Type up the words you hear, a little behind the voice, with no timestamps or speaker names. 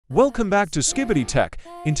Welcome back to SKIBIDI Tech.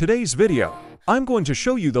 In today's video, I'm going to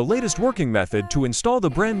show you the latest working method to install the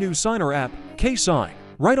brand new signer app, KSign,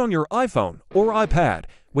 right on your iPhone or iPad,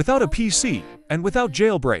 without a PC and without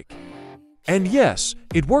jailbreak. And yes,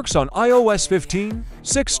 it works on iOS 15,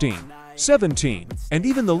 16, 17, and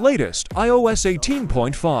even the latest iOS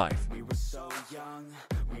 18.5.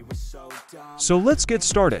 So let's get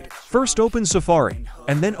started. First open Safari,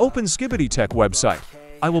 and then open SKIBIDI Tech website.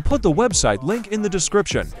 I will put the website link in the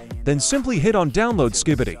description. Then simply hit on Download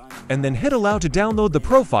SKIBIDI, and then hit Allow to download the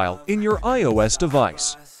profile in your iOS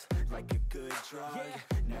device.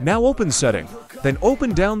 Now open Setting, then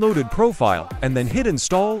open Downloaded Profile, and then hit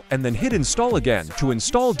Install, and then hit Install again to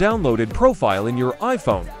install Downloaded Profile in your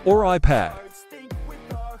iPhone or iPad.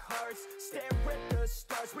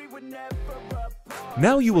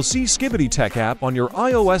 Now you will see SKIBIDI Tech app on your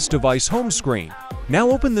iOS device home screen.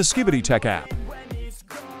 Now open the SKIBIDI Tech app.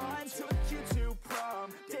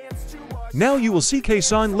 Now you will see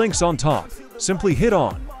KSign links on top. Simply hit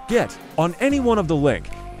on Get on any one of the link,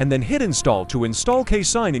 and then hit Install to install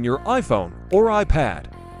KSign in your iPhone or iPad.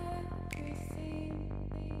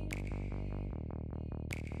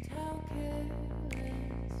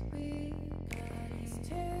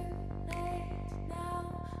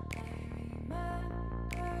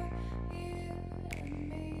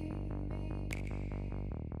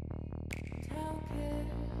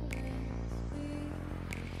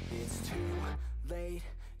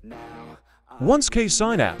 Once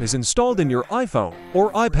KSign app is installed in your iPhone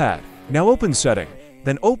or iPad, now open Setting,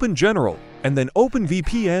 then open General, and then open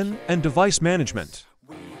VPN and Device Management.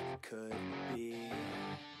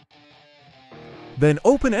 Then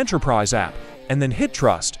open Enterprise app, and then hit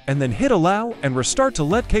Trust, and then hit Allow and restart to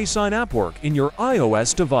let KSign app work in your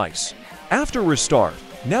iOS device. After restart,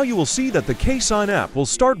 now you will see that the KSign app will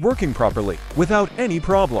start working properly without any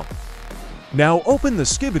problem. Now open the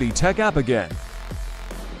SKIBIDI Tech app again.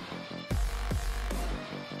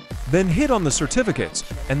 Then hit on the certificates,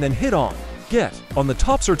 and then hit on Get on the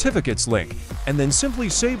top certificates link, and then simply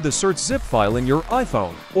save the cert zip file in your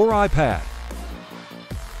iPhone or iPad.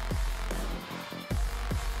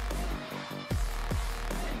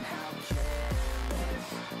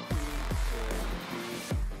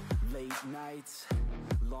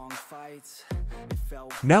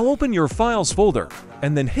 Now open your Files folder,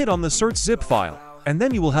 and then hit on the cert zip file, and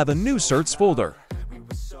then you will have a new certs folder.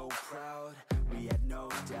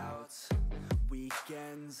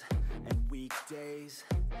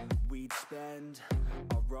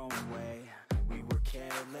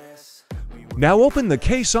 Now open the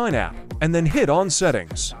KSign app, and then hit on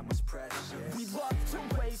Settings.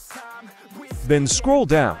 Then scroll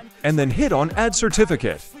down, and then hit on Add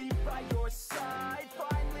Certificate.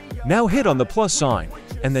 Now hit on the plus sign,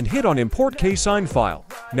 and then hit on Import KSign file.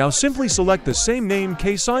 Now simply select the same name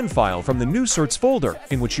KSign file from the new certs folder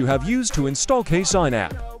in which you have used to install KSign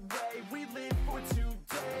app.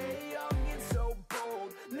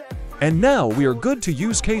 And now we are good to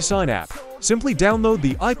use KSign app. Simply download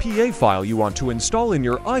the IPA file you want to install in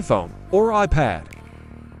your iPhone or iPad.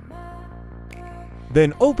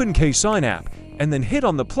 Then open KSign app, and then hit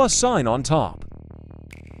on the plus sign on top.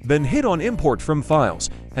 Then hit on Import from Files,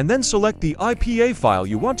 and then select the IPA file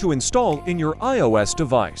you want to install in your iOS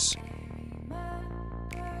device.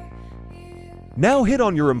 Now hit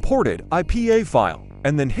on your imported IPA file,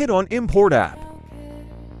 and then hit on Import App.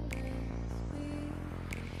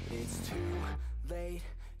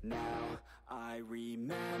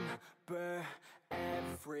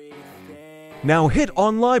 Now hit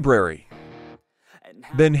on Library.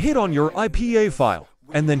 Then hit on your IPA file,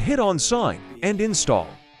 and then hit on Sign and Install.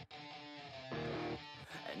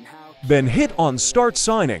 Then hit on Start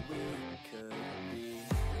Signing.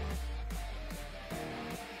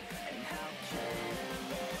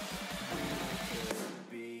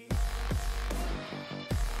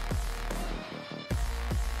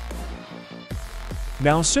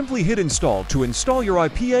 Now simply hit Install to install your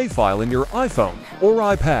IPA file in your iPhone or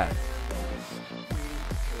iPad.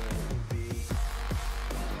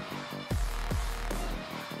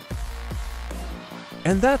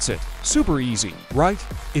 And that's it. Super easy, right?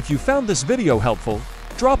 If you found this video helpful,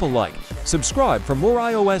 drop a like, subscribe for more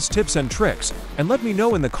iOS tips and tricks, and let me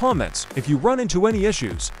know in the comments if you run into any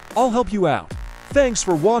issues. I'll help you out. Thanks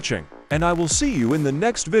for watching, and I will see you in the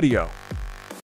next video.